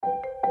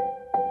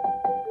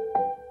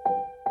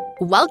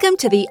Welcome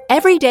to the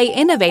Everyday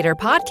Innovator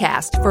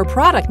podcast for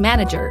product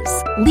managers,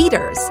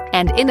 leaders,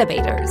 and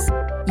innovators.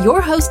 Your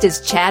host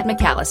is Chad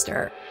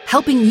McAllister,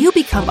 helping you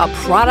become a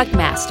product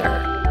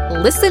master.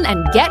 Listen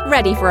and get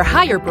ready for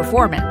higher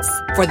performance,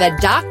 for the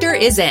doctor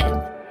is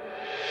in.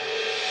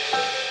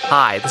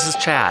 Hi, this is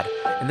Chad,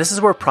 and this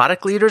is where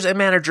product leaders and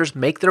managers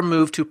make their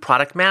move to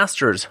product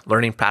masters,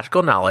 learning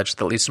practical knowledge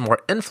that leads to more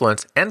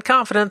influence and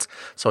confidence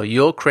so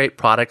you'll create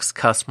products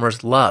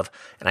customers love.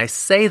 And I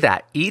say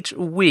that each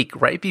week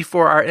right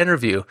before our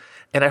interview,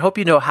 and I hope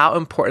you know how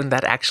important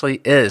that actually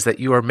is, that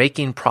you are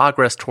making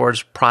progress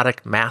towards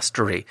product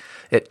mastery.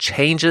 It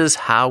changes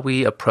how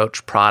we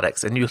approach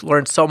products, and you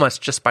learn so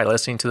much just by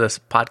listening to this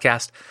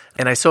podcast,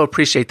 and I so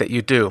appreciate that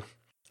you do.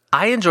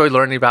 I enjoy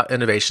learning about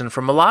innovation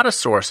from a lot of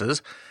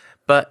sources,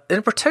 but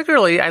in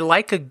particularly, I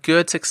like a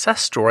good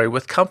success story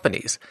with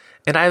companies.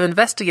 And I've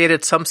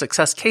investigated some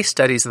success case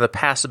studies in the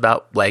past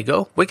about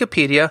Lego,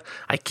 Wikipedia,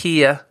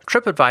 IKEA,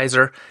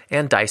 TripAdvisor,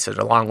 and Dyson,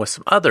 along with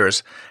some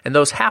others. And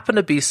those happen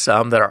to be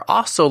some that are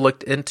also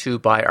looked into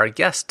by our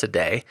guest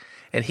today.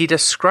 And he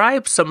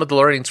describes some of the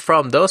learnings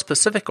from those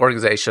specific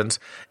organizations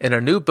in a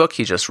new book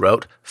he just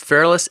wrote,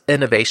 Fearless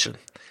Innovation.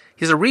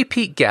 He's a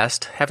repeat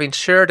guest, having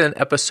shared in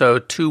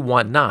episode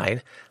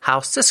 219 how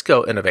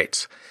Cisco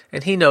innovates.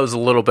 And he knows a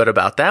little bit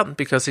about that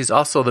because he's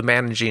also the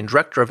managing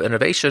director of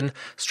innovation,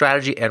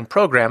 strategy, and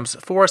programs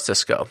for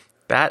Cisco.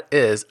 That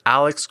is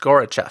Alex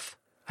Gorachev.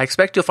 I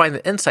expect you'll find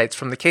the insights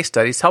from the case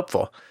studies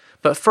helpful.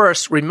 But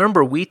first,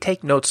 remember we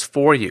take notes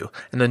for you,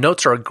 and the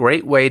notes are a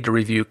great way to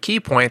review key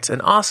points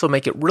and also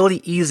make it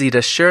really easy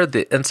to share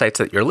the insights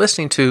that you're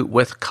listening to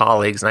with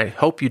colleagues. And I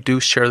hope you do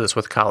share this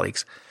with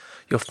colleagues.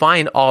 You'll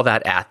find all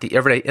that at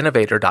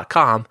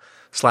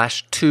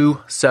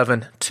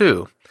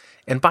theeverydayinnovator.com/272.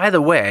 And by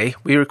the way,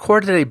 we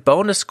recorded a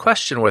bonus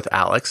question with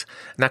Alex,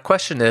 and that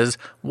question is,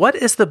 what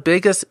is the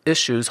biggest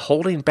issues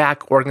holding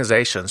back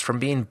organizations from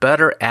being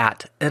better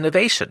at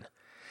innovation?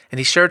 And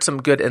he shared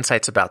some good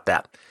insights about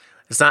that.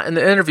 It's not in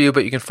the interview,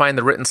 but you can find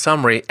the written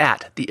summary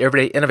at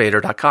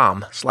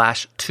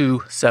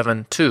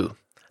theeverydayinnovator.com/272.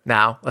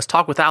 Now, let's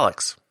talk with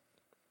Alex.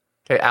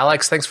 Okay,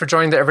 Alex, thanks for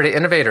joining the Everyday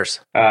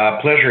Innovators.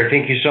 Pleasure.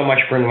 Thank you so much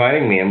for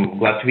inviting me. I'm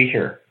glad to be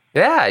here.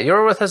 Yeah, you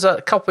were with us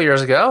a couple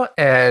years ago,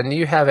 and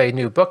you have a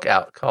new book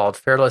out called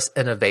Fearless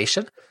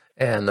Innovation,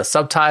 and the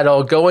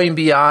subtitle, Going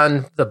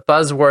Beyond the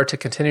Buzzword to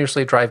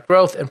Continuously Drive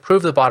Growth,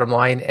 Improve the Bottom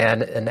Line,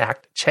 and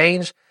Enact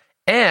Change.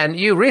 And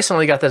you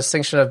recently got the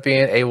distinction of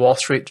being a Wall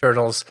Street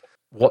Journal's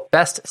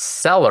best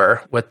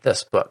seller with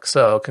this book.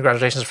 So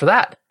congratulations for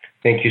that.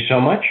 Thank you so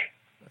much.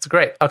 That's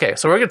great. Okay,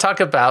 so we're going to talk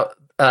about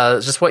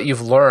just what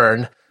you've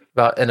learned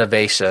about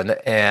innovation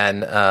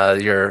and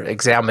your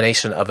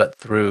examination of it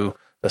through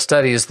the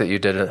studies that you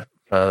did,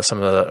 some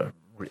of the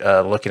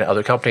looking at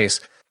other companies.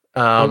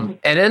 And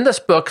in this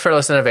book,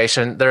 Fearless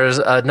Innovation, there's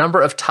a number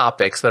of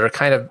topics that are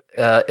kind of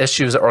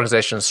issues that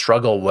organizations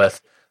struggle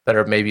with that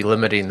are maybe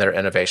limiting their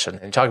innovation.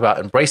 And you talk about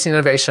embracing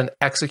innovation,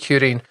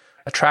 executing,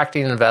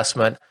 attracting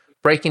investment,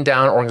 breaking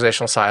down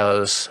organizational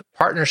silos,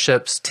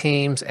 partnerships,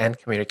 teams, and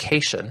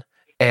communication.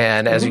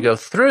 And as you go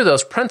through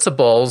those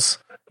principles,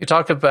 you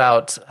talk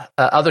about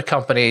other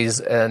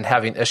companies and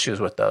having issues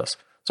with those.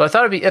 So I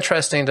thought it'd be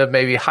interesting to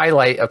maybe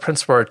highlight a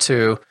principle or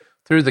two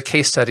through the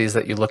case studies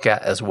that you look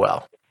at as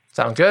well.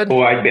 Sound good?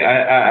 Oh,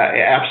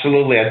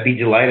 absolutely. I'd be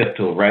delighted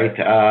to, right?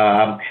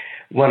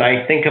 When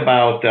I think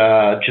about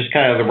just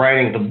kind of the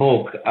writing of the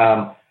book,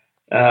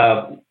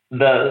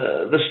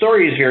 the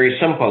story is very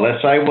simple.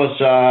 As I was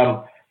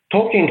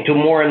talking to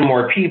more and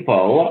more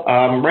people,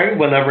 right,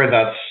 whenever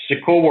that's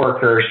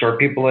coworkers or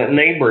people,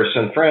 neighbors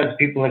and friends,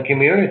 people in the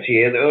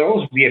community, there will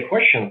always be a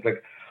question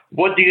like,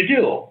 what do you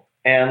do?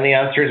 And the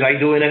answer is, I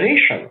do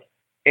innovation.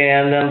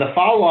 And then the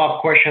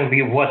follow-up question would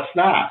be, what's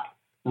that,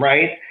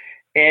 right?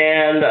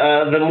 And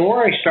the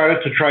more I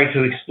started to try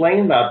to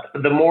explain that,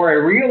 the more I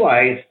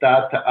realized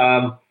that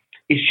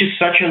it's just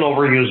such an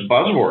overused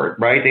buzzword,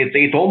 right?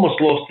 It almost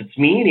lost its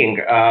meaning,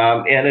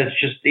 and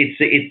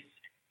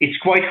it's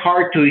quite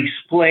hard to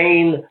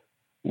explain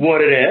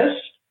what it is.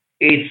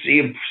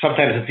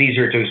 Sometimes it's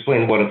easier to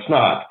explain what it's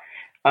not.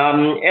 But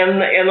on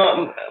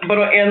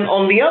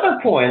the other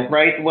point,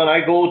 right, when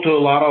I go to a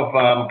lot of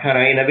kind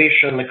of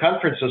innovation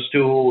conferences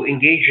to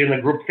engage in a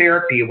group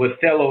therapy with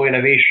fellow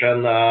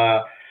innovation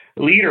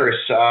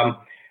leaders,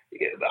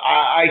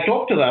 I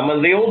talk to them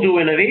and they all do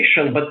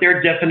innovation, but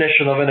their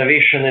definition of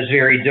innovation is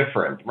very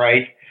different,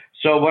 right?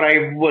 So what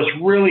I was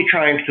really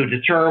trying to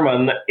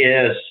determine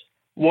is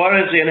what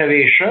is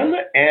innovation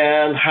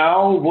and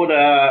how would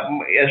a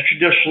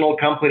traditional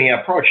company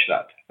approach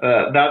that?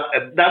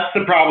 That's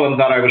the problem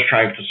that I was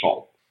trying to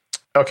solve.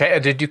 Okay,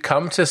 and did you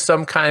come to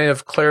some kind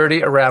of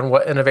clarity around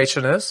what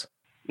innovation is?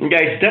 Yeah,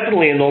 it's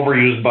definitely an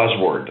overused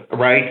buzzword,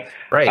 right?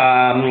 Right.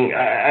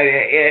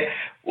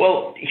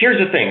 Well, here's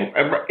the thing.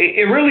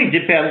 It really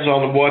depends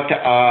on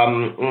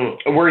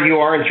where you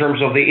are in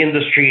terms of the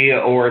industry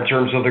or in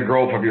terms of the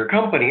growth of your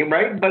company,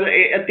 right? But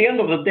at the end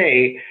of the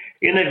day,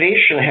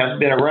 innovation has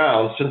been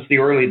around since the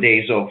early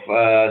days of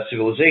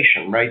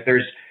civilization, right?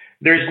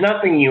 There's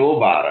nothing new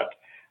about it.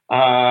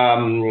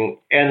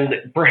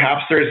 And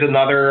perhaps there's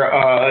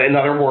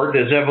another word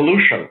is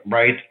evolution,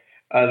 right?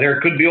 There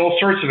could be all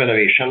sorts of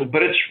innovation,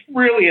 but it's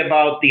really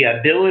about the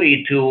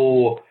ability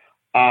to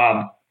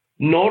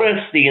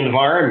notice the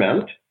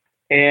environment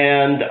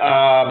and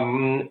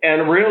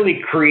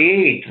really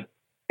create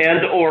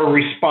and or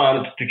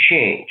respond to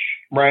change,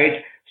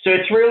 right? So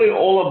it's really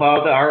all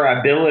about our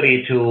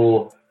ability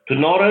to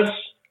notice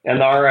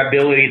and our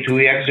ability to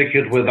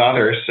execute with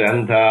others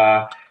and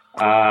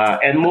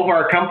move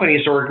our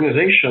companies,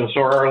 organizations,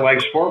 or our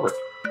lives forward.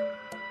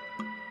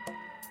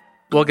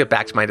 We'll get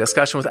back to my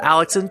discussion with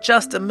Alex in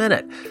just a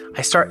minute.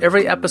 I start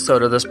every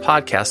episode of this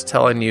podcast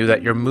telling you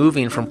that you're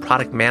moving from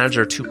product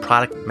manager to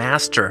product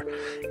master.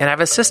 And I have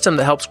a system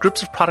that helps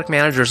groups of product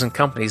managers and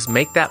companies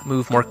make that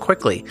move more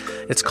quickly.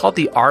 It's called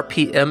the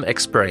RPM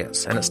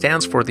experience, and it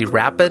stands for the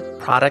Rapid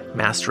Product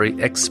Mastery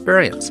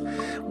Experience.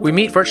 We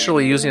meet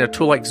virtually using a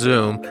tool like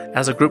Zoom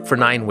as a group for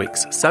 9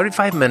 weeks,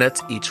 75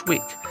 minutes each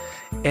week.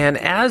 And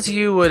as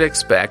you would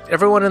expect,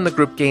 everyone in the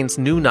group gains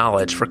new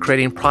knowledge for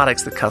creating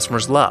products that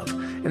customers love.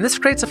 And this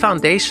creates a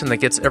foundation that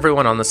gets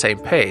everyone on the same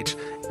page.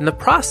 In the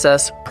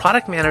process,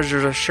 product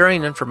managers are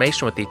sharing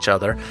information with each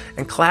other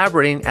and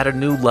collaborating at a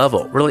new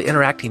level, really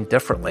interacting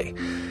differently.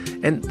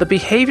 And the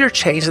behavior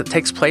change that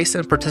takes place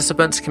in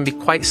participants can be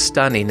quite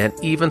stunning and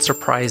even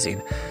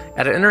surprising.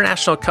 At an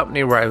international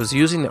company where I was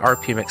using the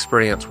RPM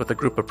experience with a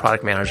group of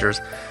product managers,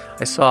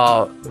 I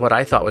saw what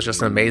I thought was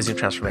just an amazing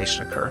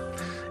transformation occur.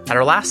 At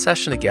our last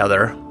session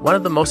together, one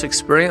of the most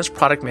experienced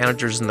product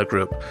managers in the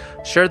group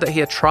shared that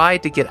he had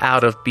tried to get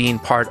out of being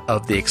part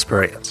of the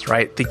experience,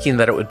 right? Thinking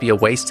that it would be a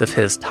waste of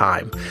his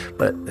time,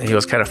 but he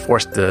was kind of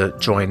forced to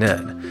join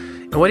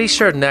in. And what he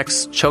shared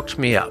next choked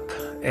me up.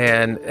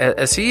 And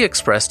as he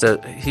expressed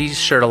it, he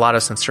shared a lot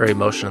of sincere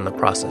emotion in the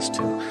process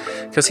too,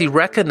 because he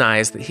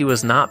recognized that he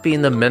was not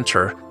being the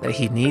mentor that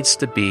he needs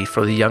to be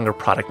for the younger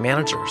product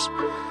managers.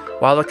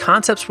 While the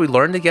concepts we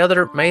learned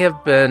together may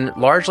have been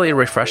largely a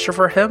refresher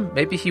for him,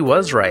 maybe he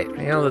was right,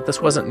 that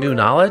this wasn't new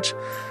knowledge.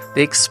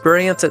 The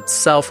experience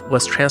itself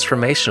was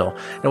transformational.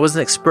 It was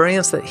an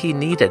experience that he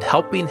needed,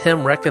 helping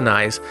him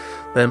recognize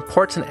the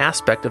important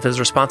aspect of his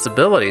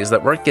responsibilities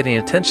that weren't getting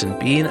attention,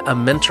 being a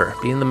mentor,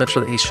 being the mentor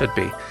that he should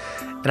be.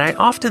 And I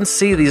often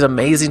see these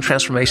amazing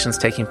transformations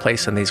taking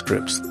place in these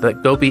groups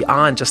that go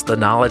beyond just the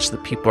knowledge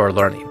that people are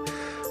learning.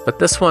 But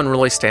this one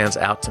really stands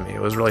out to me.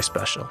 It was really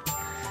special.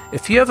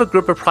 If you have a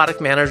group of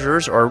product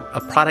managers or a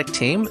product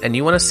team and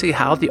you want to see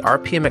how the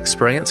RPM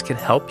experience can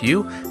help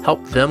you,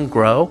 help them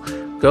grow,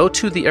 go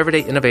to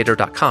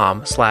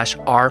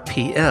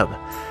theeverydayinnovator.com/RPM.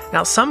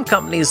 Now, some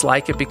companies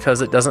like it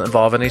because it doesn't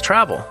involve any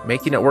travel,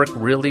 making it work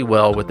really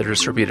well with their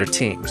distributed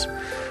teams.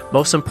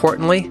 Most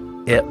importantly,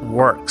 it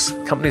works.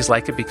 Companies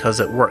like it because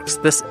it works.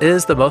 This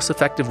is the most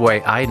effective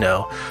way I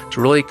know to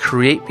really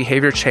create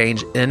behavior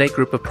change in a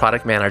group of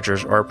product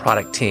managers or a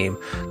product team,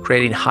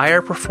 creating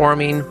higher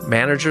performing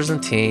managers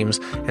and teams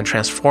and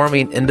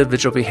transforming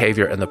individual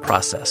behavior in the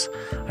process.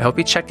 I hope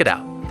you check it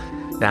out.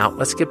 Now,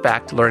 let's get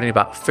back to learning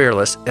about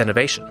fearless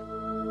innovation.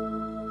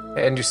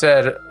 And you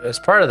said, as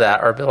part of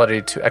that, our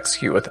ability to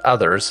execute with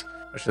others,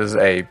 which is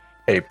a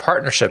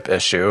partnership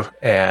issue.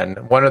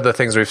 And one of the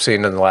things we've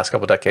seen in the last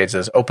couple of decades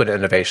is open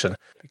innovation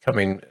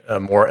becoming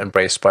more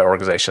embraced by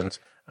organizations,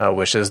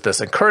 which is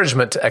this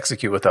encouragement to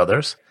execute with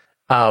others.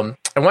 I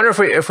wonder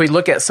if we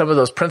look at some of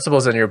those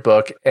principles in your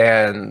book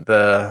and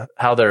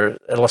how they're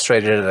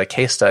illustrated in a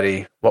case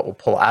study, what we'll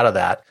pull out of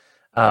that.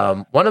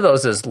 One of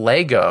those is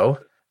Lego.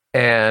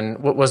 And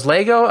was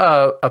Lego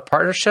a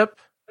partnership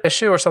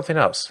issue or something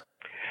else?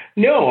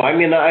 No, I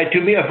mean,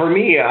 for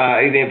me,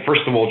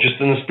 first of all, just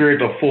in the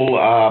spirit of full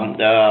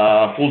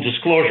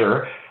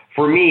disclosure,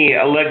 for me,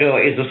 Lego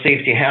is a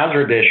safety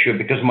hazard issue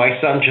because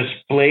my son just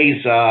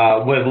plays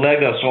with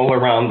Legos all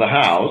around the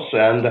house,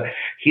 and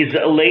his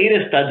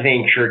latest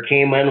adventure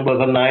came in with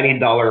a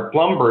 $90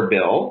 plumber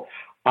bill,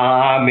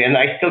 and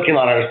I still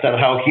cannot understand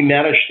how he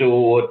managed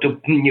to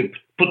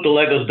put the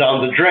Legos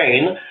down the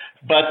drain,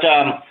 but.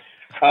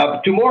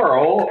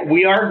 Tomorrow,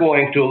 we are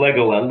going to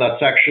Legoland.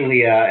 That's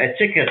actually a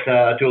ticket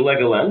to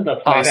Legoland. That's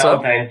my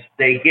Valentine's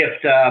Day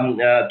gift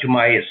to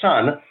my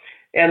son.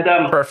 And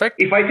perfect.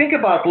 If I think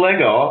about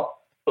Lego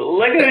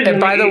is...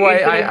 And by the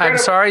way, I'm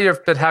sorry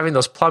you've been having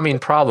those plumbing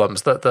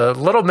problems. The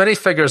little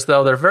minifigures,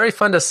 though, they're very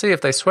fun to see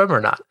if they swim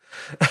or not.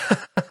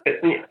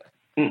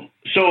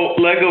 So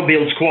Lego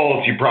builds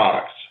quality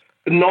products.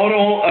 I'm not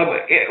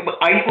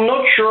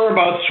sure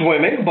about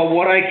swimming, but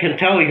what I can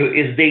tell you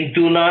is they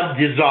do not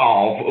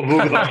dissolve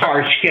with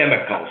harsh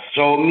chemicals.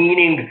 So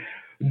meaning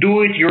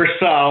do it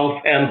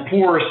yourself and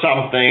pour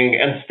something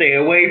and stay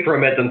away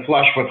from it and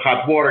flush with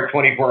hot water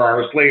 24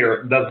 hours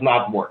later does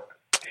not work.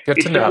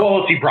 It's a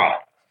quality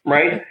product,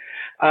 right?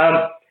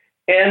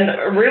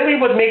 And really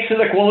what makes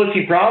it a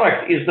quality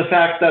product is the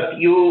fact that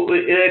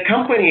a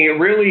company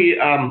really...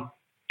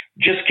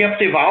 just kept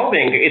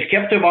evolving. It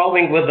kept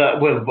evolving with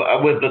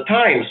the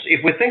times.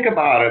 If we think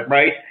about it,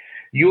 right,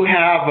 you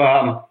have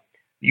a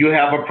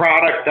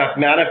product that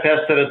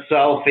manifested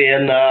itself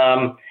in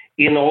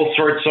in all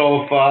sorts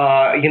of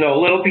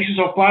little pieces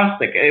of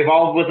plastic,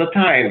 evolved with the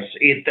times.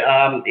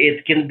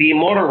 It can be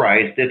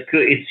motorized.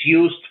 It's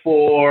used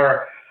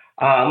for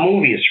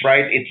movies,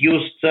 right? It's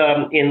used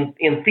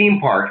in theme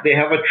parks. They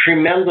have a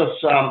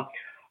tremendous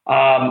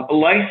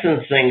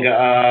licensing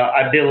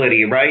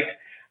ability, right?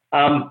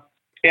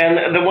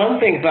 And the one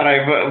thing that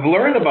I've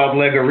learned about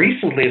Lego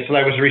recently, as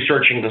I was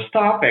researching this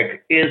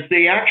topic, is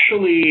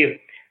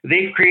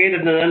they've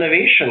created an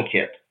innovation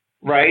kit,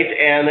 right?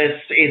 And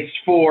it's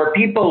for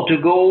people to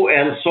go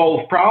and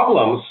solve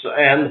problems.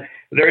 And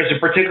there's a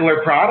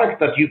particular product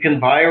that you can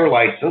buy or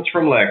license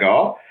from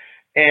Lego,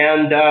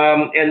 and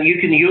you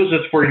can use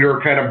it for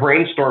your kind of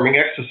brainstorming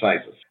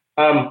exercises.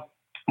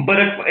 But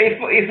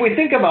if we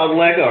think about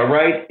Lego,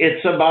 right,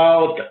 it's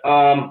about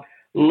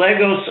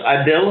Lego's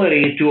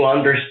ability to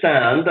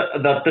understand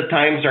that the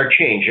times are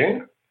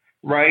changing,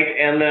 right,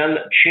 and then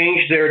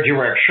change their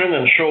direction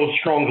and show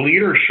strong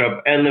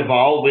leadership and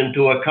evolve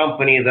into a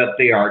company that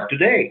they are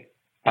today.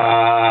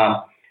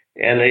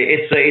 And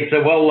it's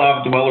a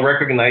well-loved,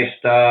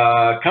 well-recognized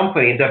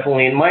company,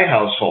 definitely in my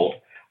household.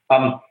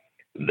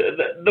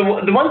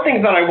 The one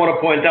thing that I want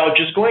to point out,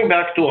 just going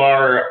back to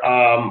our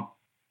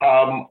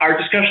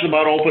discussion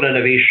about open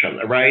innovation,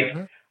 right?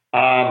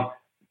 Mm-hmm.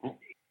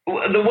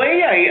 The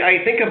way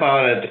I think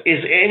about it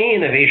is any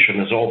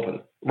innovation is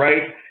open,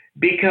 right?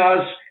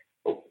 Because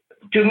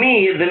to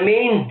me, the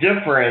main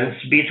difference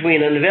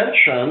between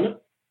invention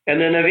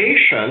and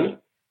innovation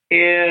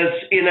is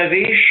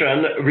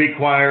innovation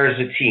requires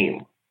a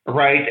team,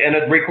 right? And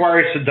it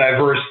requires a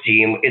diverse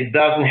team. It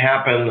doesn't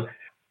happen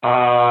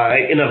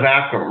in a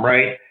vacuum,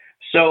 right?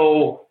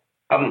 So,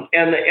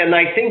 and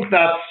I think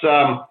that's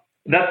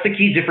the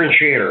key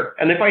differentiator.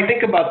 And if I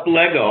think about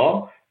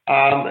Lego,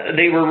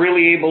 they were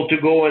really able to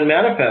go and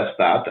manifest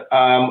that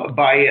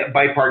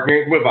by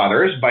partnering with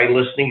others, by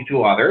listening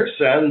to others,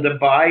 and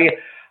by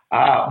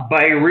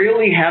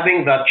really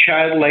having that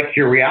childlike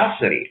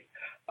curiosity.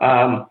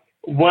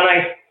 When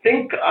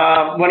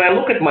I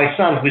look at my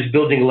son who's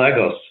building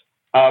Legos,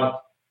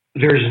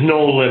 there's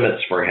no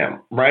limits for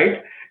him,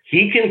 right?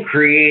 He can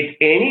create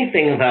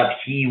anything that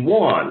he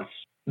wants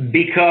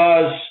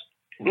because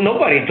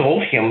nobody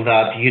told him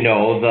that,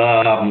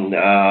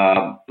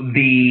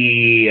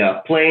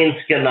 the planes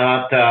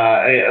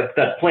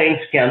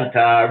can't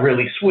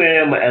really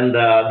swim, and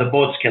the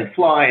boats can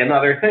fly, and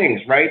other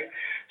things, right?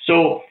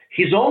 So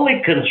his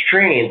only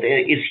constraint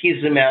is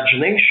his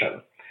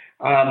imagination,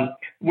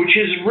 which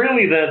is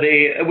really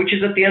which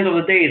is at the end of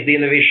the day is the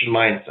innovation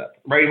mindset,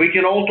 right? We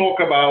can all talk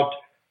about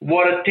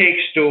what it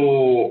takes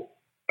to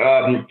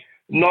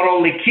not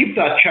only keep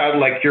that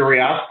childlike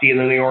curiosity in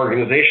the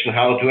organization,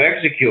 how to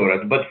execute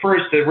it, but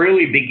first it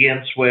really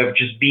begins with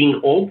just being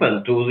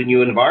open to the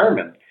new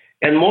environment.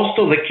 And most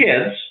of the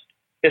kids,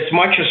 as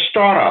much as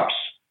startups,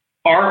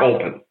 are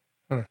open.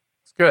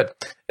 It's good.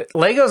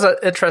 Lego's an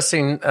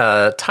interesting,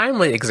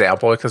 timely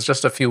example because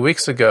just a few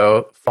weeks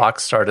ago,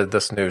 Fox started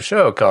this new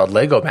show called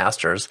Lego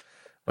Masters,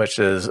 which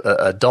is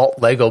adult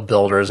Lego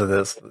builders of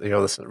this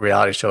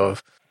reality show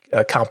of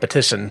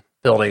competition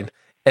building.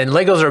 And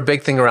Legos are a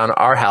big thing around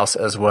our house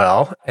as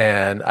well.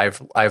 And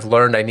I've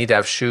learned I need to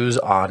have shoes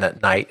on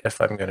at night if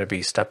I'm going to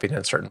be stepping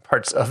in certain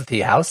parts of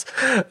the house,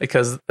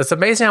 because it's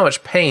amazing how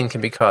much pain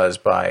can be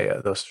caused by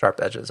those sharp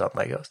edges on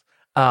Legos.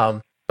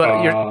 But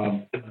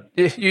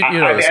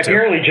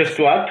apparently, just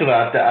to add to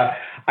that,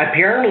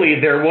 apparently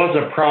there was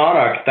a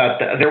product that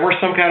there were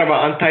some kind of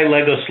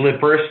anti-Lego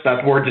slippers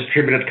that were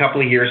distributed a couple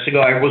of years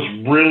ago. I was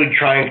really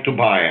trying to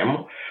buy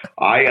them.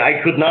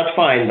 I could not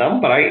find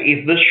them, but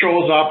if this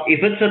shows up,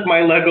 if it's at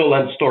my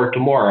Legoland store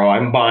tomorrow,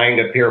 I'm buying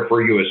a pair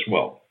for you as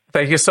well.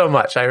 Thank you so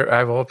much.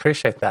 I will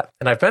appreciate that.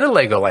 And I've been to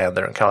Legoland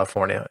there in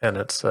California, and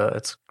it's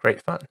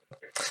great fun.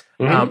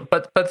 Mm-hmm.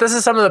 But this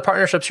is some of the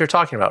partnerships you're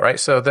talking about, right?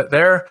 So that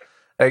there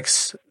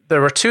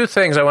were two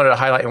things I wanted to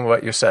highlight in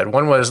what you said.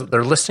 One was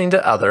they're listening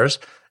to others,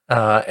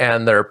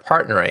 and they're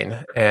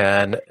partnering,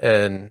 and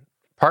in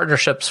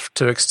partnerships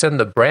to extend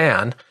the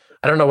brand.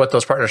 I don't know what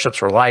those partnerships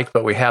were like,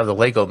 but we have the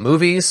Lego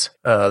movies.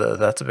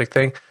 That's a big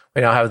thing.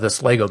 We now have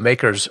this Lego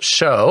Makers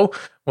show,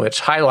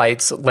 which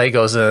highlights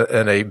Legos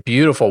in a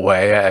beautiful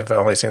way. I've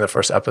only seen the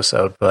first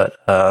episode, but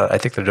I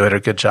think they're doing a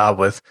good job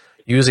with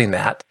using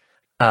that.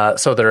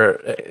 So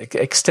they're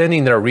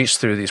extending their reach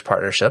through these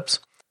partnerships.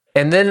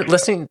 And then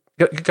listening,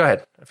 go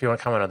ahead if you want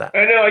to comment on that.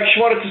 I know. I just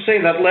wanted to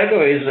say that Lego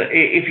is,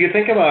 if you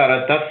think about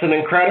it, that's an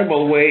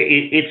incredible way.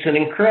 It's an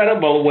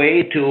incredible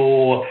way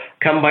to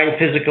combine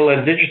physical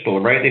and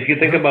digital, right? If you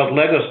think about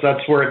Legos,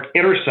 that's where it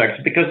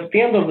intersects, because at the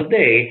end of the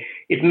day,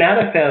 it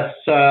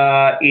manifests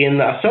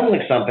in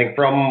assembling something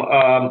from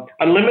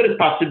unlimited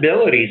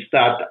possibilities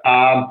that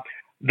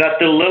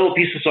the little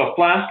pieces of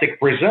plastic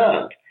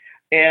present.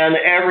 And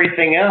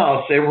everything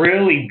else, it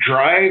really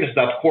drives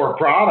that core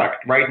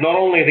product, right? Not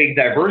only they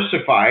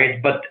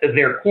diversified, but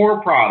their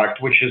core product,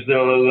 which is the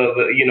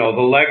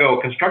Lego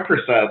constructor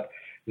set,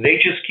 they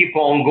just keep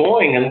on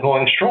going and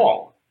going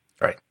strong.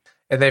 Right.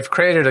 And they've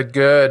created a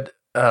good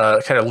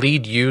kind of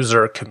lead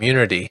user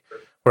community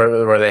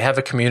where they have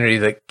a community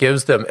that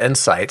gives them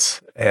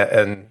insights,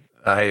 and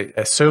I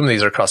assume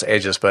these are across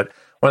ages, but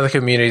one of the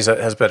communities that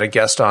has been a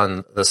guest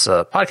on this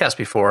podcast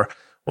before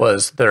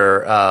was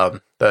their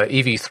the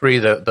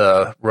EV3,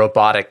 the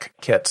robotic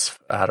kits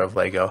out of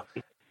Lego.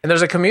 And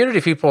there's a community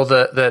of people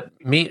that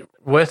meet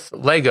with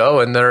Lego,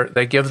 and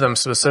they give them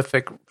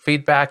specific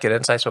feedback and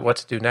insights about what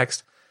to do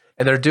next.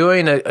 And they're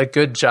doing a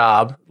good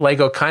job.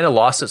 Lego kind of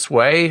lost its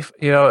way,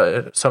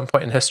 at some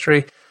point in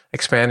history,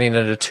 expanding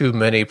into too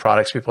many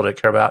products people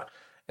didn't care about.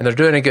 And they're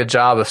doing a good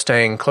job of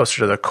staying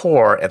closer to the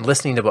core and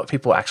listening to what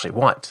people actually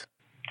want.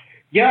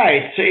 Yeah,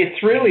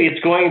 it's really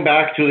going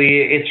back to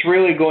the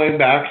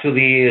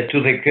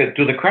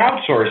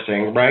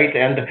crowdsourcing, right?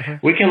 And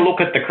we can look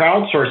at the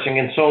crowdsourcing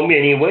in so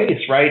many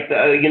ways, right?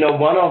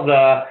 One of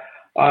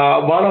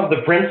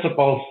the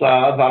principles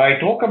that I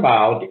talk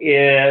about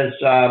is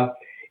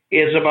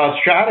about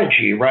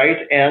strategy,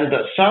 right? And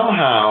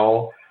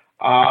somehow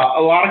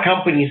a lot of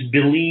companies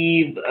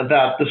believe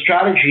that the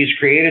strategy is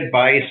created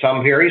by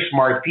some very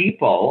smart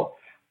people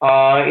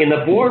in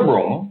the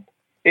boardroom.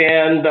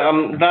 And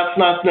that's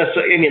not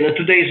necessarily, in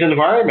today's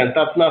environment,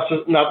 that's not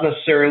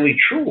necessarily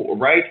true,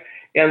 right?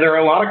 And there are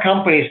a lot of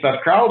companies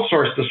that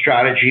crowdsource the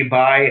strategy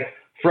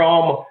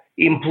from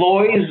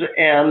employees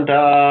and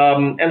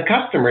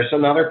customers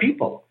and other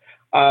people.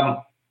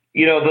 The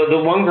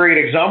one great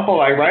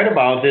example I write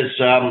about is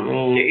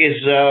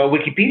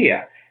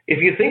Wikipedia. If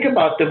you think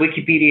about the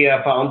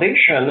Wikipedia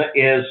Foundation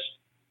if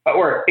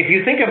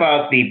you think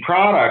about the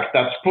product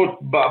that's put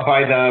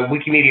by the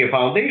Wikimedia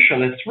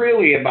Foundation, it's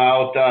really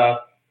about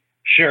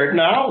shared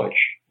knowledge,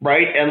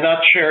 right? And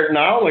that shared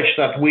knowledge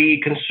that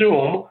we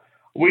consume,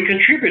 we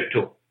contribute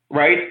to,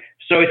 right?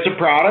 So it's a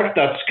product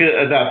that's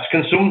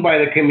consumed by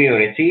the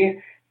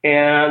community,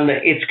 and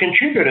it's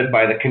contributed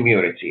by the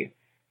community.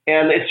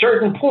 And at a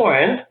certain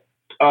point,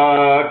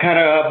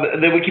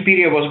 the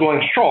Wikipedia was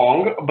going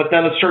strong, but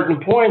then at a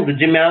certain point, the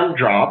demand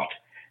dropped,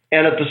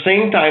 and at the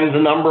same time,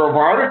 the number of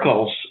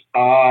articles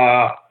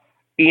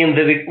in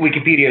the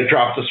Wikipedia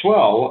dropped as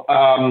well.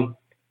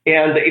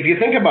 And if you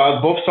think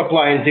about both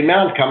supply and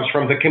demand comes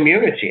from the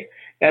community.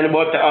 And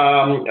what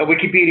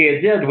Wikipedia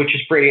did, which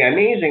is pretty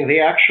amazing, they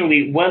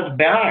actually went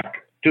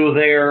back to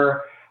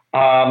their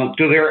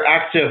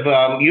active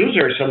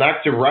users and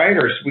active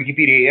writers,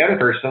 Wikipedia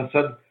editors, and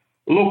said,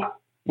 look,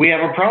 we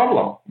have a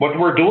problem. What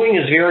we're doing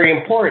is very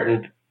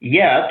important,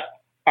 yet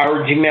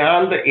our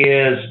demand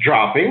is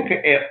dropping,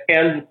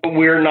 and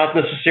we're not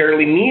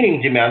necessarily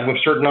meeting demand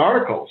with certain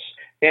articles.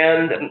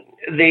 And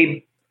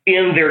they,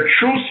 in their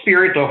true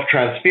spirit of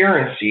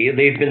transparency,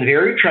 they've been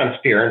very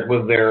transparent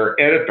with their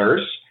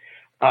editors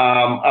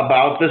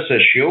about this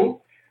issue,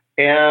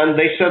 and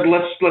they said,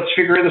 let's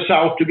figure this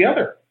out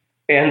together.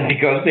 And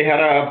because they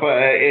had a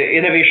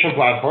innovation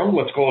platform,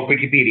 let's call it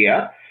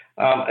Wikipedia,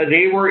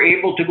 they were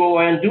able to go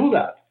and do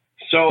that.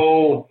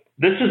 So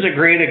this is a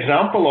great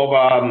example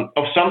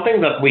of something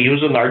that we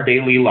use in our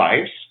daily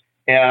lives,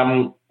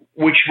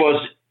 which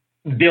was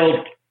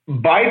built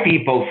by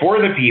people for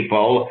the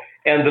people.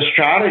 And the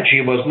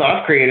strategy was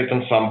not created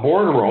in some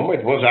boardroom.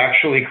 It was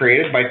actually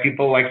created by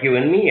people like you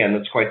and me, and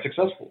it's quite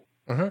successful.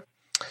 Mm-hmm.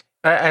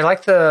 I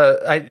like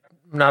I'm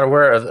not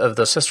aware of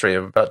this history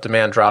about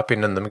demand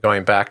dropping and them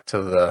going back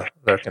to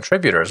their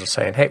contributors and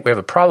saying, hey, we have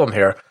a problem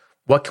here.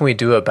 What can we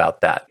do about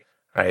that?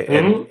 Right.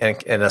 Mm-hmm.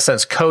 And in a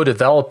sense,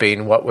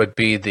 co-developing what would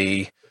be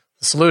the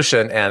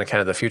solution and kind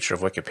of the future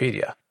of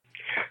Wikipedia.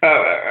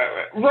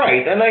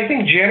 Right. And I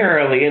think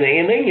generally in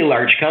any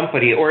large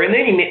company or in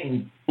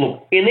any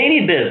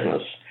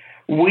business,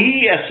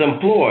 we as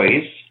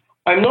employees,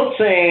 I'm not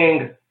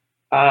saying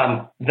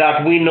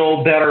that we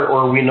know better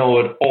or we know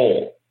it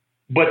all.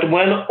 But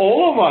when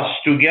all of us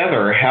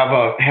together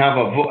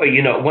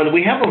when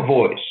we have a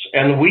voice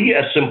and we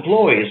as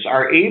employees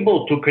are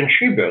able to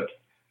contribute,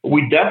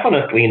 we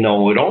definitely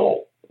know it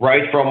all,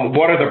 right? From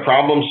what are the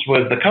problems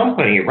with the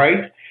company,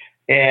 right?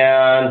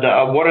 And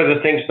what are the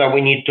things that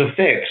we need to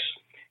fix?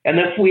 And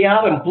if we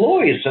add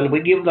employees and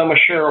we give them a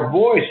share of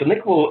voice, and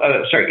if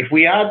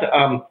we add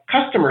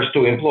customers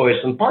to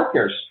employees and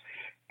partners,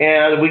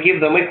 and we give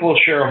them equal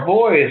share of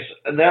voice,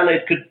 then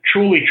it could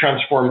truly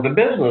transform the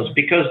business,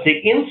 because the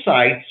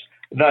insights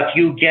that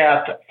you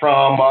get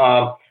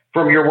from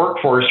your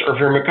workforce or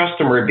from your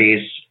customer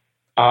base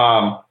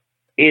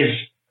is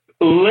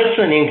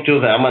listening to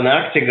them and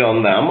acting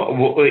on them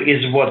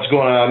is what's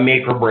going to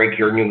make or break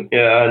your new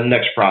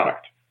next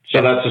product.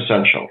 So that's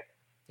essential.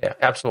 Yeah,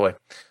 absolutely.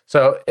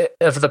 So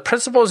if the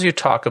principles you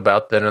talk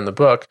about then in the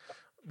book,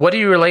 what do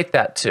you relate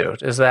that to?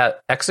 Is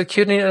that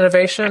executing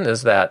innovation?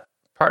 Is that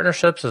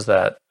partnerships? Is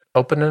that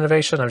open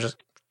innovation? I'm just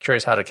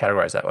curious how to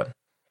categorize that one.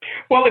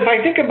 Well, if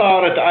I think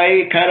about it,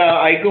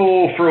 I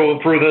go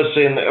through this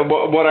in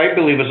what I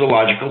believe is a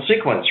logical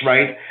sequence,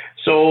 right?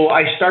 So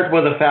I start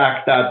with the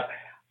fact that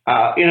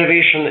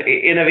innovation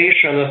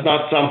is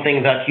not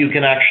something that you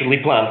can actually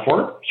plan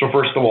for. So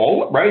first of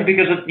all, right,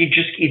 because it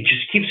just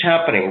keeps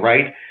happening,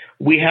 right?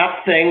 We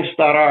have things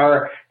that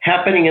are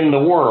happening in the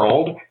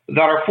world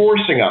that are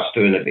forcing us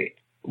to innovate,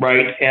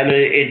 right? And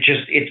it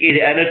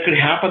could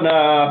happen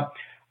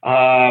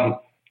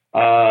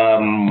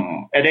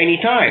at any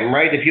time,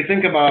 right? If you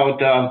think about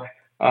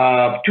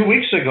 2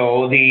 weeks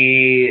ago,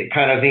 the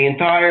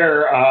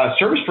entire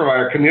service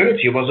provider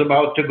community was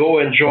about to go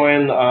and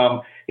join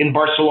in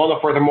Barcelona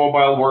for the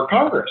Mobile World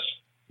Congress,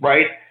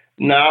 right?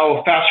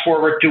 Now, fast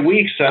forward 2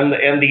 weeks and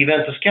the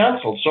event is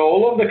canceled. So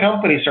all of the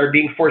companies are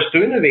being forced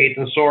to innovate,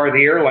 and so are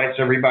the airlines,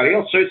 everybody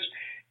else. So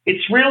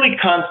it's really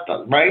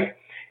constant, right?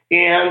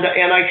 And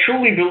I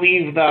truly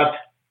believe that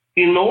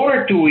in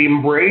order to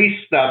embrace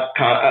that,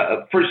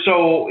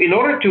 in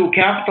order to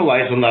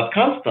capitalize on that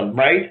constant,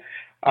 right,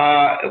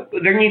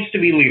 there needs to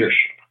be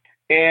leadership,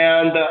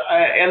 and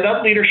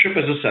that leadership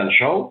is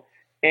essential.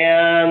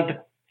 And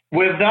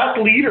with that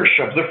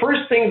leadership, the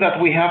first thing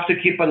that we have to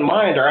keep in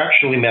mind are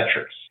actually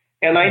metrics.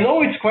 And I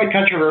know it's quite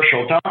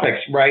controversial topics,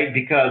 right?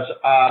 Because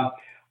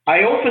I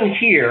often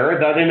hear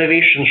that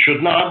innovation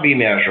should not be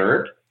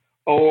measured,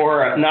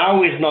 or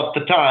now is not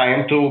the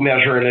time to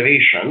measure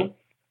innovation.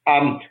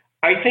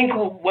 I think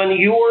when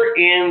you're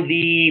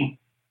in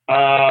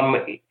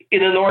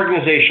an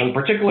organization,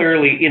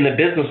 particularly in a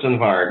business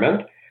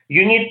environment,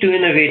 you need to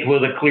innovate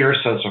with a clear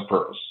sense of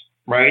purpose,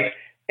 right?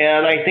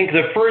 And I think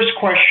the first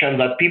question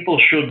that people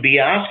should be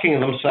asking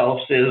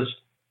themselves is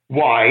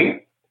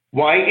why?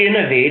 Why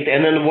innovate,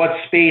 and in what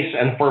space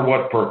and for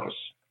what purpose,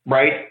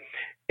 right?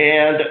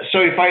 And so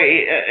if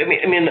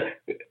I mean,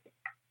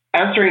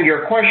 answering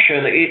your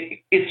question,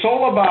 it's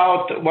all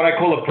about what I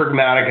call a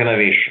pragmatic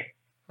innovation,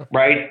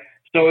 right?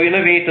 So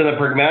innovate in the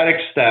pragmatic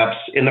steps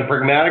in the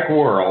pragmatic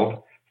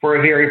world for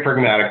a very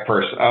pragmatic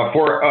person,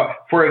 for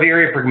a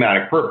very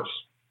pragmatic purpose.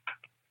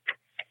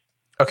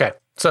 Okay,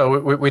 so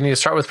we need to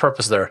start with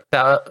purpose there.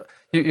 Now,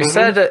 you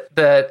said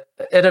that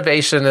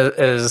innovation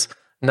is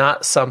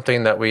not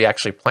something that we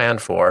actually plan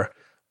for,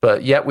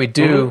 but yet we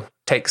do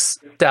take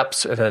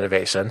steps in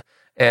innovation.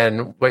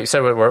 And what you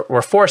said,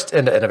 we're forced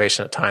into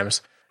innovation at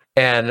times.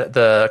 And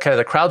the kind of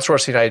the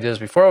crowdsourcing ideas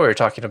before we were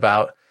talking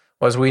about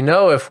was, we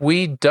know if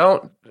we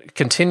don't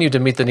continue to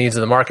meet the needs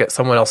of the market,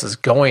 someone else is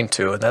going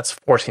to, and that's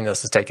forcing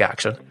us to take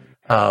action.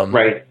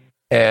 Right.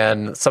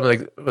 And some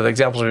of the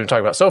examples we've been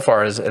talking about so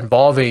far is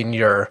involving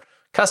your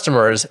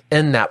customers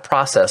in that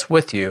process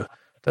with you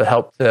to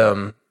help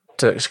them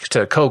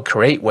to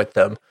co-create with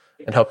them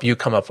and help you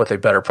come up with a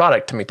better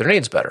product to meet their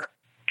needs better.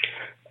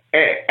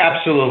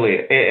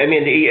 Absolutely. I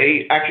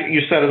mean, actually,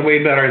 you said it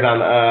way better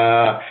than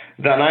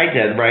I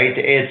did, right?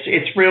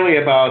 It's really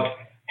about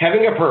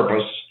having a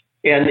purpose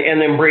and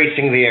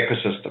embracing the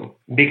ecosystem,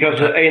 because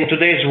in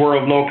today's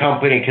world, no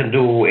company can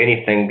do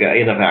anything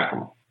in a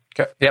vacuum.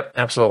 Okay. Yep,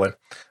 absolutely.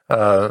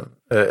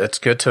 It's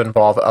good to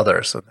involve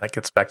others, and that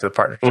gets back to the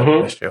partnership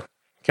issue.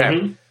 Okay.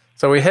 Mm-hmm.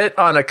 So we hit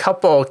on a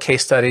couple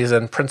case studies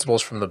and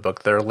principles from the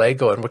book. They're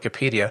Lego and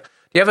Wikipedia.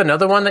 Do you have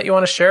another one that you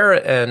want to share,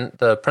 and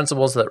the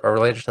principles that are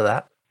related to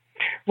that?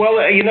 Well,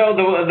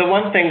 the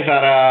one thing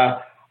that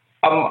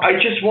I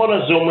just want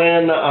to zoom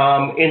in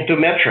into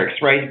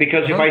metrics, right?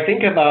 Because if I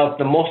think about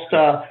the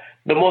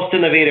most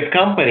innovative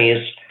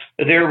companies,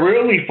 they're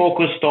really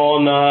focused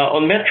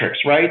on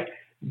metrics, right?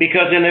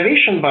 Because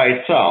innovation by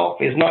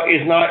itself is not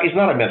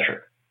a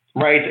metric,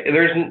 right?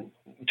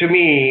 To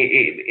me,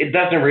 it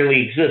doesn't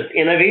really exist.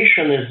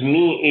 Innovation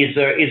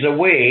is a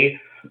way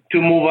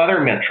to move other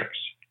metrics,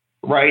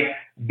 right?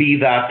 Be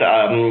that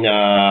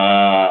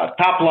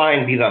top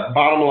line, be that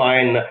bottom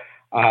line,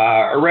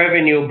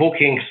 revenue,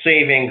 booking,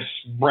 savings,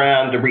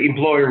 brand,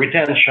 employee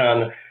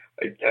retention,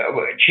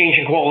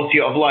 changing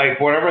quality of life,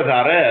 whatever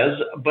that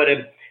is. But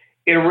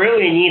it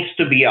really needs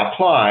to be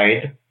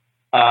applied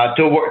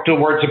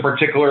towards a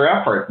particular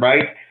effort,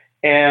 right?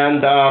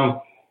 And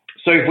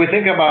so if we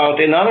think about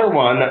another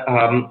one,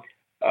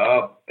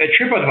 a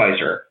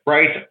TripAdvisor,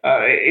 right?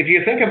 If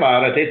you think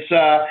about it,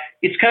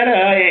 it's kind of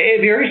a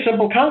very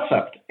simple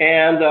concept.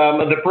 And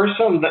the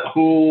person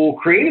who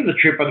created the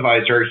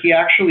TripAdvisor, he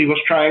actually was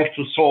trying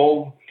to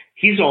solve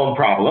his own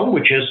problem,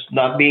 which is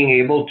not being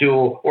able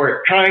to,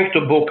 or trying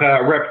to book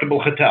a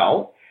reputable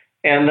hotel,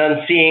 and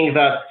then seeing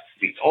that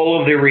all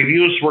of the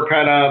reviews were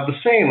kind of the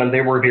same and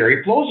they were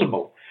very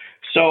plausible.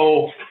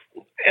 So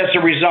as a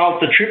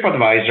result, the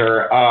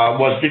TripAdvisor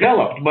was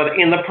developed. But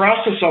in the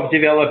process of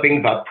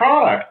developing that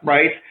product,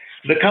 right,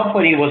 the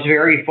company was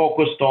very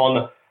focused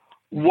on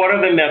what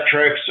are the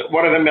metrics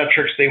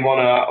they want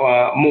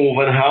to move,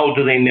 and how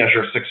do they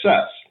measure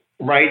success,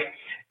 right?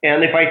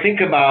 And if I think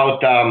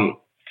about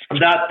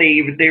that,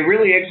 they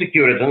really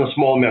executed on the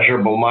small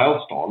measurable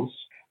milestones.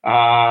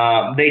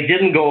 They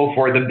didn't go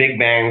for the big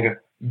bang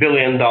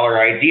billion-dollar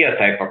idea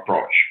type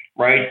approach,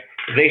 right?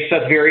 They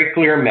set very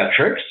clear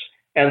metrics,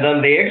 and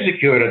then they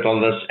executed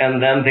on this,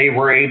 and then they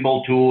were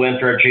able to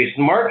enter adjacent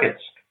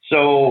markets.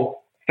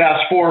 So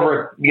fast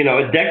forward,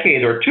 a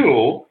decade or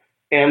two,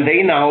 and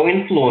they now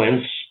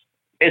influence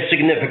a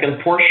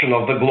significant portion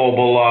of the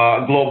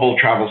global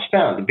travel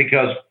spend,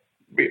 because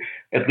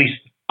at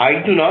least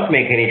I do not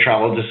make any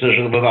travel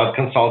decision without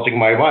consulting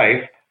my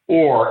wife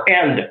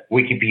and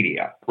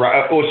Wikipedia.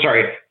 Right?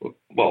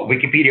 Well,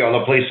 Wikipedia on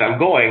the place I'm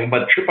going,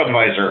 but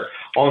TripAdvisor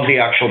on the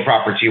actual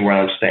property where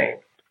I'm staying.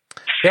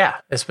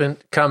 Yeah, it's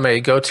become a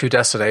go-to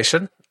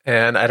destination.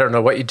 And I don't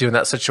know what you do in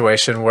that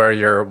situation where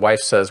your wife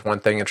says one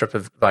thing and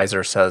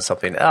TripAdvisor says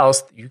something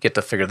else. You get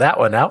to figure that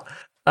one out.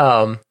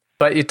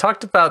 But you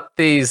talked about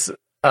these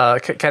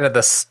kind of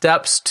the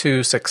steps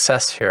to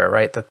success here,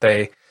 right? That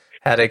they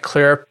had a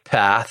clear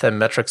path and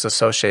metrics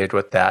associated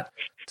with that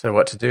to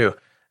what to do.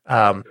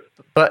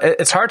 But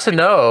it's hard to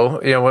know,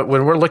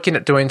 when we're looking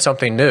at doing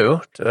something new,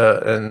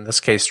 in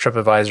this case,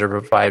 TripAdvisor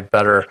provide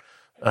better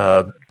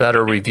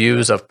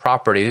reviews of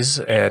properties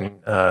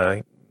and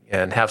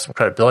have some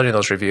credibility in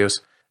those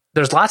reviews.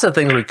 There's lots of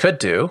things we could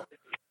do.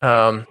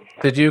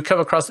 Did you come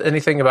across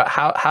anything about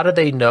how do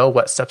they know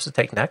what steps to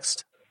take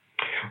next?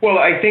 Well,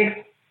 I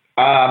think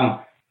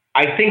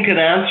an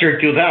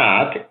answer to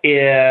that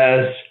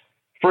is,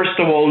 first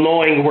of all,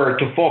 knowing where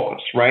to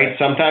focus, right?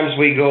 Sometimes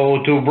we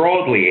go too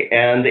broadly.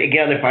 And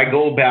again, if I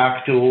go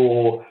back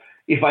to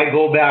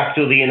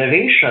the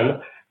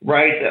innovation,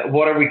 right,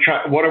 what are we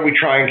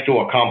trying to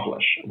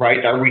accomplish,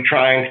 right? Are we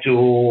trying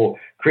to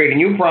create a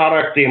new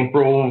product to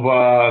improve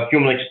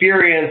human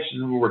experience?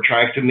 We're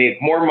trying to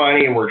make more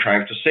money, we're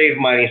trying to save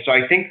money. So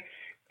I think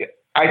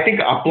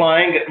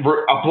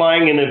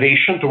applying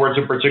innovation towards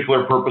a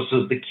particular purpose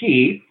is the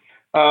key.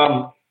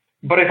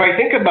 But if I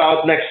think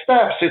about next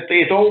steps,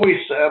 it always,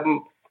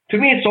 to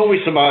me, it's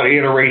always about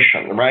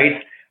iteration,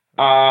 right?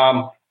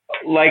 I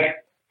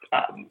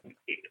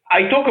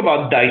talk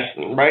about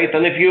Dyson, right?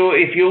 And if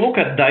you look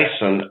at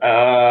Dyson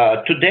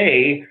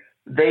today,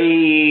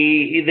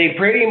 they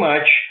pretty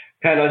much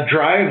kind of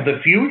drive the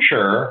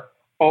future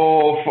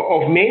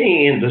of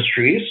many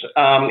industries.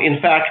 In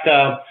fact,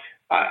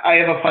 I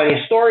have a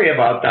funny story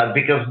about that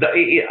because,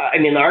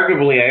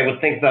 arguably, I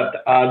would think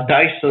that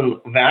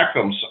Dyson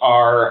vacuums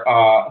are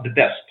the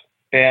best.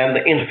 And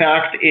in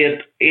fact,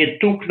 it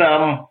took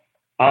them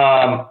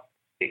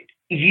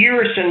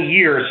years and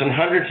years and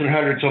hundreds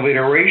of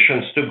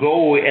iterations to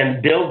go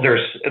and build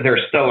their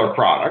stellar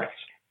products.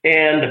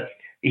 And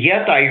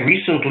yet I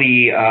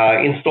recently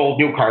installed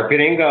new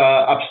carpeting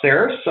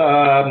upstairs,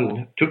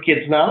 2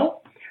 kids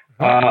now,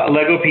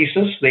 Lego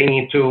pieces. They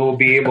need to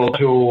be able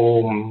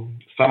to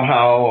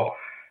somehow,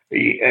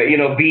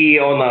 be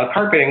on the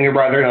carpeting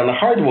rather than on the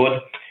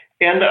hardwood.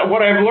 And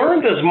what I've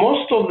learned is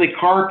most of the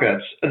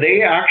carpets,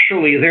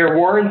 their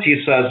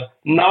warranty says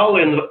null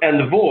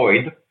and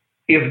void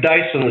if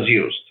Dyson is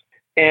used.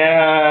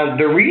 And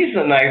the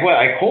reason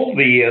I called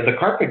the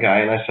carpet guy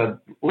and I said,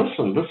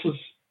 listen, this is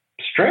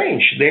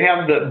strange. They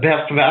have the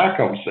best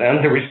vacuums.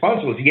 And the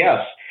response was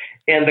yes.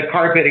 And the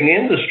carpeting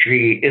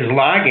industry is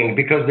lagging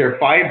because their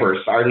fibers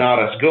are not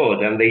as good,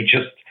 and they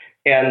just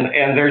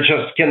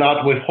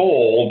cannot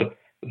withhold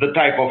the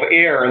type of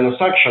air and the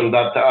suction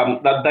that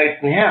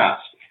Dyson has,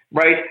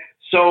 right?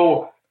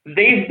 So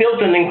they've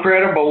built an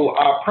incredible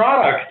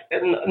product,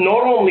 and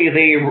not only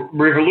they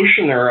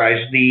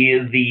revolutionized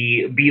the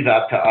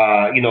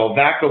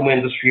vacuum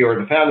industry or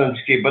the fan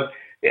industry, but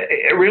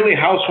really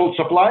household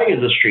supply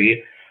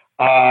industry.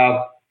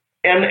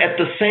 And at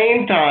the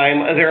same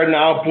time, they're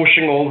now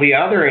pushing all the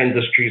other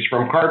industries,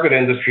 from carpet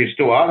industries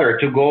to other,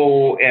 to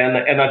go and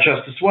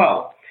adjust as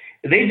well.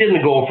 They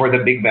didn't go for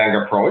the big bang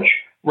approach,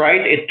 right?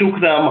 It took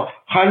them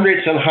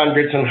hundreds and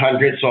hundreds and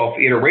hundreds of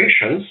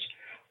iterations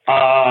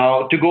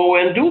to go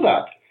and do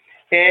that.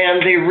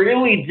 And they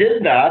really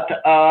did that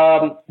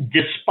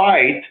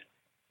despite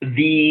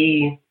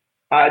the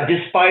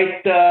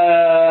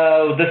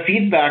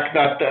feedback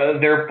that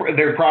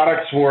their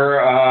products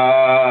were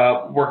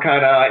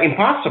kind of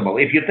impossible.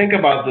 If you think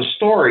about the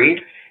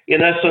story,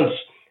 in essence,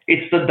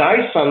 it's the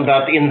Dyson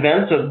that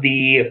invented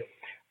the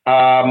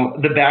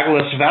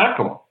bagless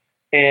vacuum,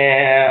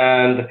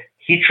 and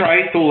he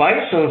tried to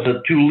license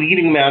it to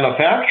leading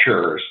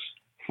manufacturers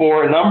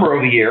for a number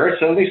of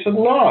years, and they said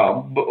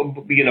no.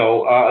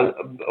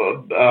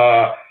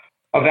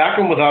 A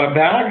vacuum without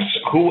bags,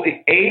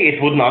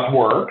 it would not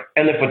work,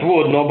 and if it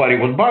would, nobody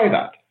would buy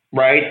that,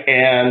 right?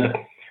 And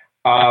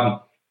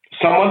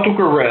someone took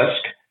a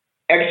risk,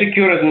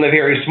 executed in a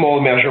very small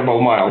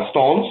measurable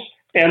milestones,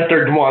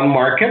 entered one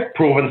market,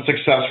 proven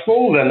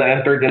successful, then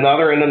entered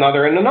another and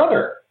another and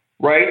another,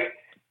 right?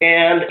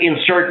 And in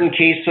certain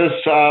cases,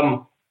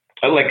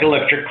 like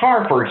electric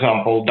car, for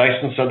example,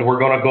 Dyson said, we're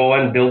going to go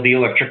and build the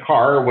electric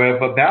car with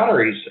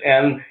batteries.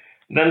 And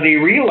then they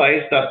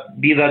realized that,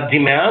 be that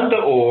demand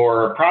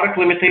or product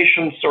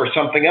limitations or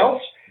something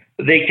else,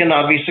 they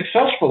cannot be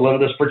successful in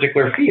this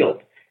particular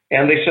field.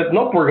 And they said,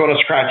 nope, we're going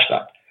to scratch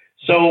that.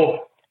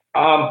 So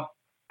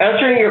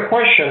answering your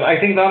question, I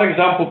think that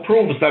example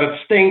proves that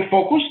it's staying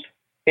focused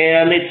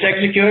and it's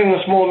executing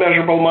the small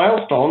measurable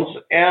milestones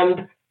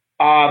and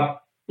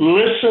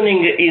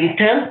listening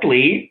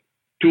intently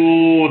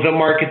to the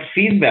market's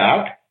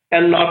feedback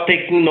and not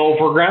taking no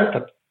for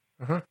granted.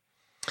 Mm-hmm.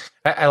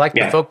 I like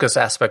the focus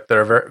aspect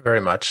there very, very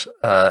much.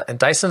 And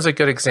Dyson's a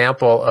good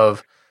example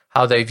of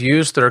how they've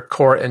used their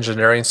core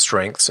engineering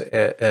strengths,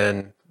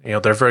 and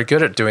they're very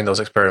good at doing those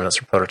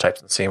experiments or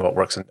prototypes and seeing what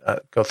works, and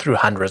go through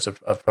hundreds of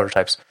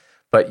prototypes.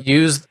 But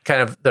use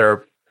kind of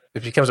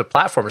it becomes a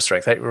platform of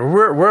strength.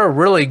 We're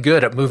really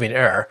good at moving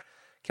air.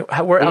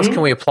 Where else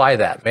can we apply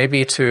that?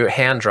 Maybe to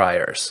hand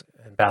dryers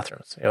and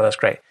bathrooms. That's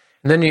great.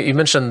 And then you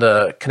mentioned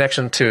the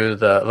connection to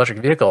the electric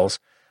vehicles.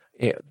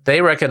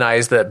 They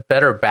recognize that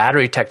better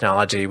battery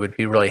technology would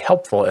be really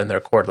helpful in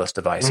their cordless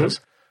devices.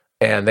 Mm-hmm.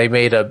 And they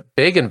made a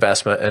big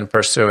investment in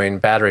pursuing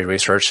battery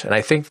research. And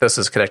I think this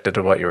is connected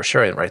to what you were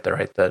sharing right there,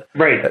 right? That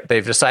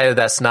they've decided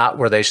that's not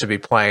where they should be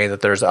playing, that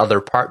there's other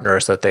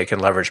partners that they can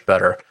leverage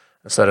better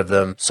instead of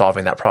them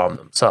solving that problem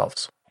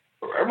themselves.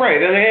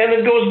 Right. And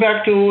it goes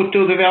back to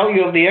the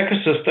value of the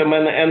ecosystem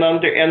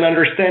and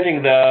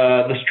understanding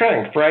the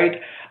strength,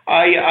 right?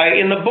 I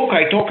in the book,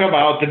 I talk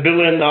about the $1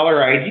 billion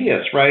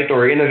ideas, right?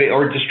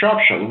 Or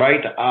disruption,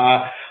 right?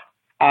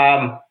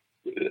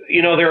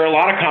 There are a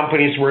lot of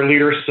companies where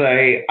leaders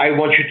say, I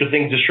want you to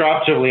think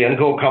disruptively and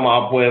go come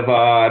up with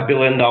a $1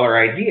 billion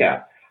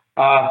idea.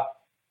 That's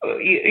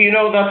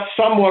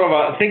somewhat of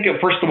a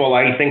first of all,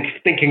 I think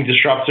thinking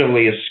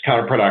disruptively is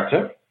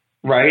counterproductive,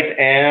 right?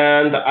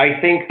 And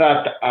I think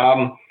that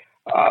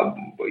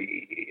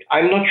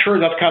I'm not sure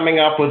that coming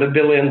up with $1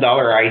 billion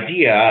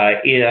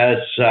idea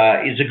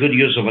is a good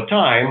use of a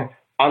time,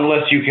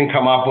 unless you can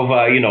come up with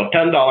a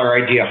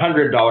 $10 idea,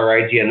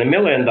 $100 idea, and $1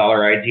 million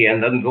idea,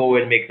 and then go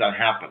and make that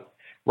happen,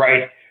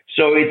 right?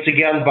 So it's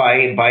again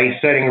by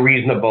setting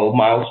reasonable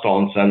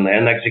milestones and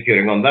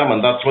executing on them,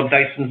 and that's what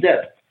Dyson did.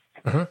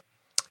 Mm-hmm.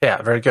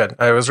 Yeah, very good.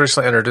 I was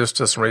recently introduced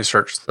to some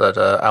research that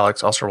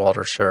Alex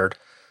Osterwalder shared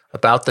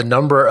about the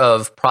number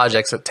of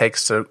projects it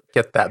takes to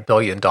get that $1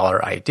 billion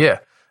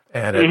idea,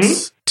 and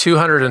it's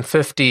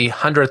 $250,000,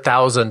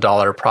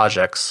 $100,000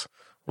 projects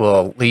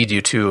will lead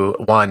you to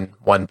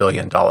 $1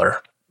 billion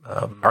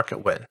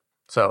market win.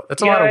 So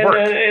it's a lot of work.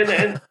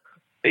 And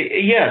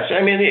yes,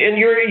 I mean, and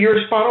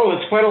you're spot on.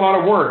 It's quite a lot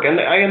of work, and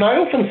I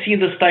often see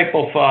this type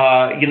of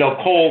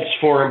calls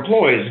for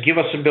employees. Give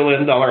us $1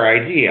 billion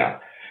idea,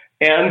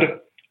 and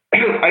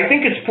I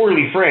think it's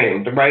poorly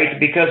framed, right?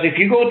 Because if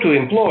you go to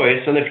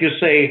employees and if you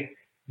say,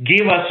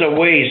 give us a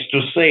ways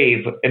to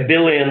save $1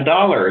 billion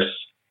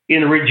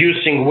in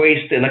reducing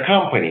waste in a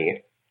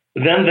company,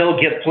 then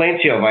they'll get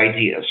plenty of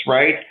ideas,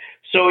 right?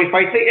 So if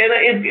I think,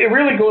 and it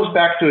really goes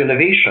back to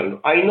innovation.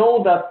 I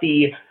know that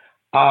the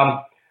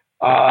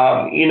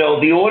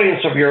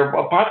audience of your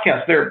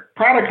podcast, they're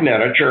product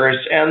managers,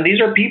 and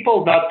these are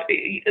people that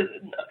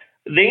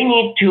they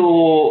need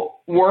to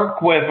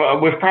work with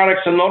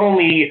products and not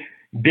only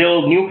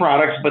build new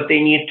products, but they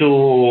need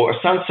to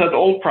sunset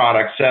old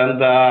products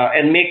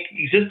and make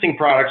existing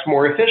products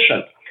more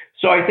efficient.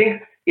 So I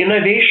think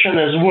innovation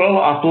is well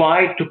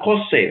applied to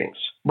cost savings,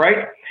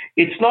 right?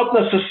 It's not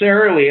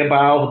necessarily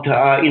about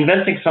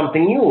inventing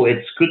something new.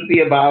 It could be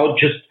about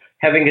just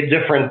having a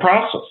different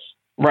process,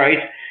 right?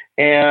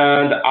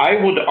 And I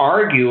would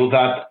argue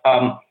that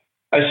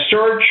a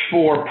search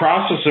for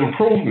process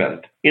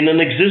improvement in an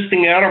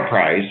existing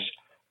enterprise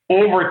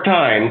over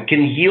time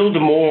can yield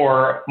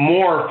more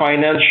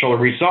financial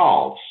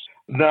results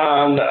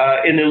than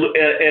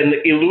an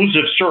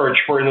elusive search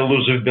for an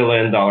elusive $1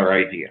 billion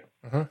idea.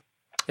 Mm-hmm.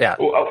 Yeah.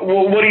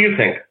 What do you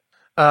think?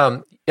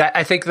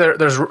 I think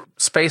there's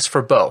space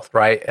for both,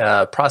 right?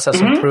 Process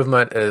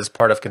improvement is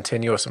part of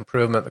continuous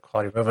improvement, the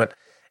quality movement,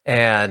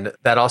 and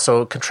that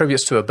also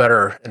contributes to a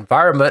better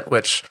environment,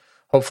 which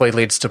hopefully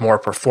leads to more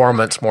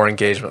performance, more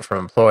engagement from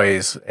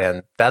employees,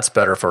 and that's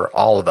better for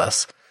all of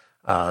us.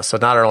 So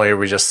not only are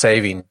we just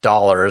saving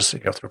dollars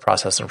through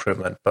process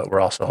improvement, but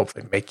we're also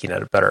hopefully making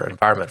it a better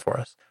environment for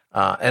us.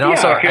 And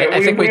also,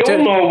 I think we all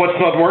know what's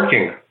not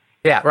working.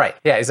 Yeah, right.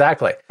 Yeah,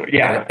 exactly.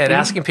 Yeah. And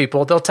asking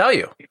people, they'll tell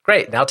you.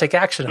 Great, now take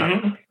action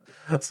on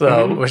it.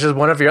 So, which is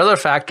one of your other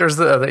factors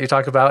that you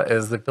talk about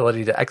is the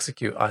ability to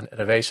execute on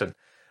innovation.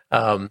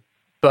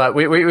 But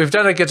we've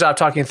done a good job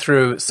talking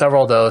through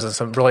several of those and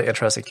some really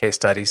interesting case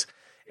studies.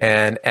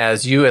 And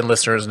as you and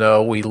listeners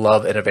know, we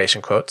love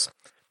innovation quotes.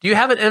 Do you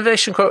have an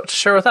innovation quote to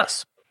share with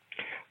us?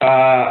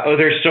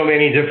 There's so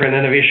many different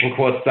innovation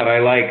quotes that I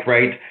like,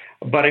 right?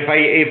 But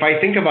if I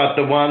think about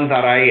the one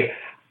that I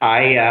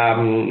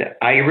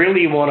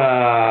really want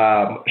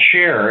to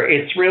share,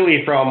 it's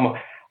really from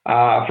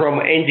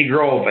Andy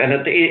Grove,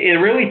 and it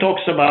really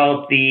talks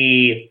about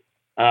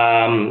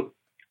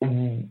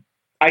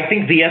I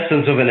think the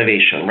essence of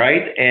innovation,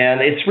 right?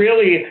 And it's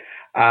really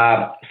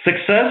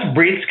success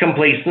breeds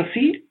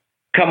complacency,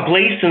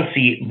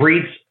 complacency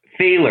breeds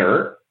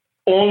failure.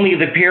 Only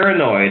the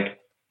paranoid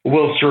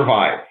will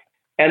survive.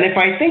 And if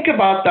I think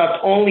about that,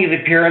 only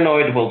the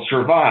paranoid will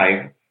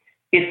survive,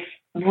 it's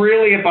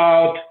really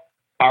about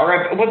our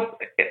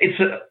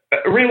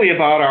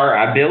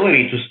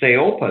ability to stay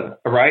open,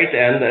 right?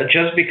 And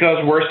just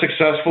because we're a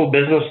successful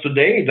business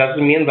today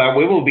doesn't mean that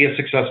we will be a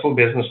successful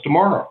business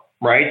tomorrow,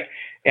 right?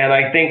 And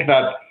I think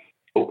that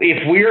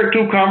if we are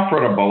too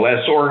comfortable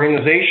as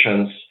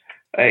organizations,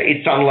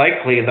 it's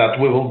unlikely that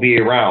we will be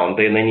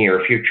around in the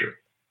near future.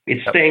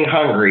 It's staying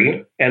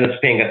hungry and it's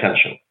paying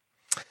attention.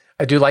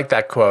 I do like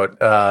that quote.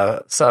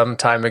 Some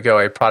time ago,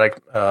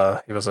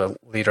 he was a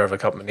leader of a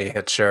company,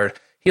 had shared,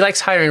 he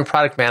likes hiring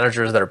product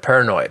managers that are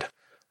paranoid.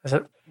 I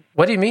said,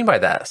 what do you mean by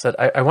that? I said,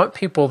 I want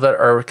people that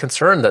are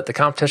concerned that the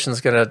competition is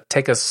going to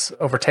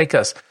overtake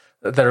us,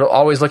 that are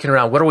always looking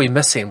around. What are we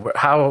missing?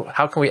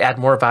 How can we add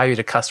more value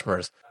to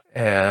customers?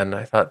 And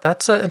I thought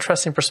that's an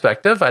interesting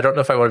perspective. I don't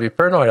know if I want to be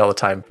paranoid all the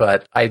time,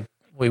 but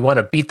we want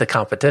to beat the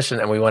competition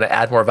and we want to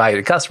add more value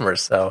to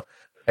customers. So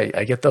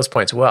I get those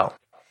points well.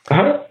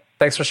 Uh-huh.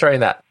 Thanks for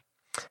sharing that.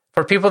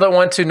 For people that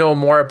want to know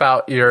more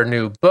about your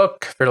new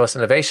book, Fearless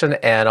Innovation,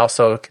 and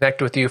also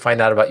connect with you,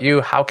 find out about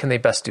you, how can they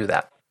best do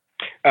that?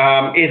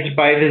 It's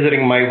by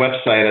visiting my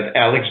website at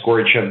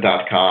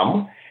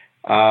alexgorchev.com.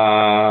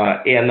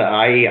 And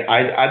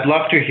I'd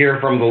love to hear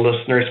from the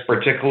listeners,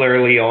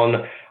 particularly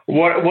on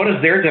what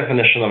is their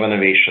definition of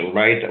innovation,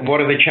 right?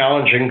 What are the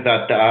challenges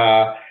that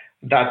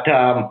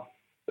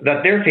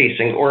they're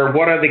facing, or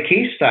what are the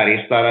case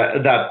studies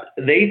that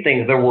they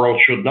think the world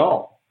should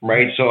know,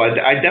 right? So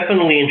I'm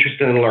definitely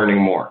interested in learning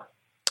more.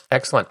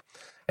 Excellent.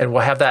 And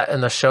we'll have that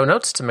in the show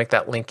notes to make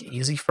that link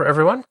easy for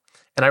everyone.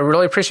 And I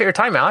really appreciate your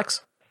time,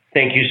 Alex.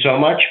 Thank you so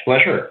much.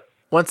 Pleasure.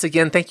 Once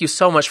again, thank you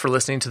so much for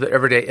listening to The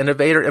Everyday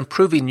Innovator,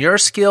 improving your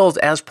skills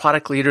as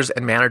product leaders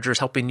and managers,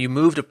 helping you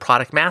move to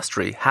product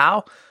mastery.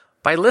 How?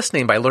 By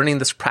listening, by learning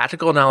this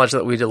practical knowledge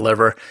that we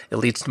deliver. It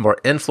leads to more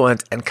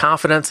influence and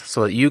confidence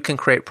so that you can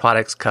create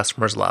products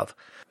customers love.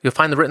 You'll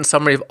find the written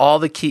summary of all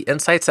the key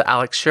insights that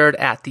Alex shared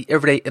at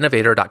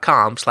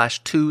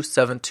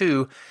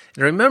theeverydayinnovator.com/272.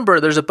 And remember,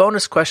 there's a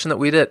bonus question that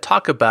we didn't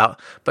talk about,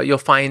 but you'll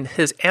find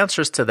his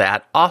answers to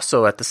that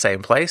also at the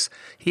same place.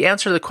 He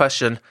answered the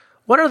question,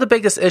 what are the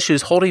biggest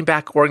issues holding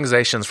back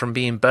organizations from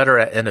being better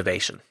at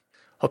innovation?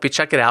 Hope you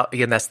check it out.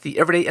 Again, that's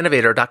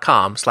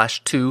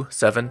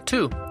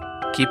theeverydayinnovator.com/272.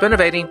 Keep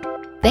innovating.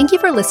 Thank you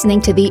for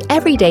listening to The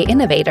Everyday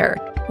Innovator,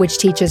 which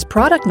teaches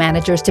product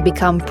managers to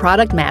become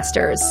product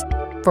masters.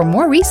 For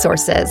more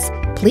resources,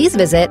 please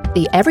visit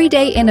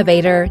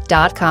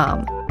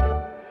theeverydayinnovator.com.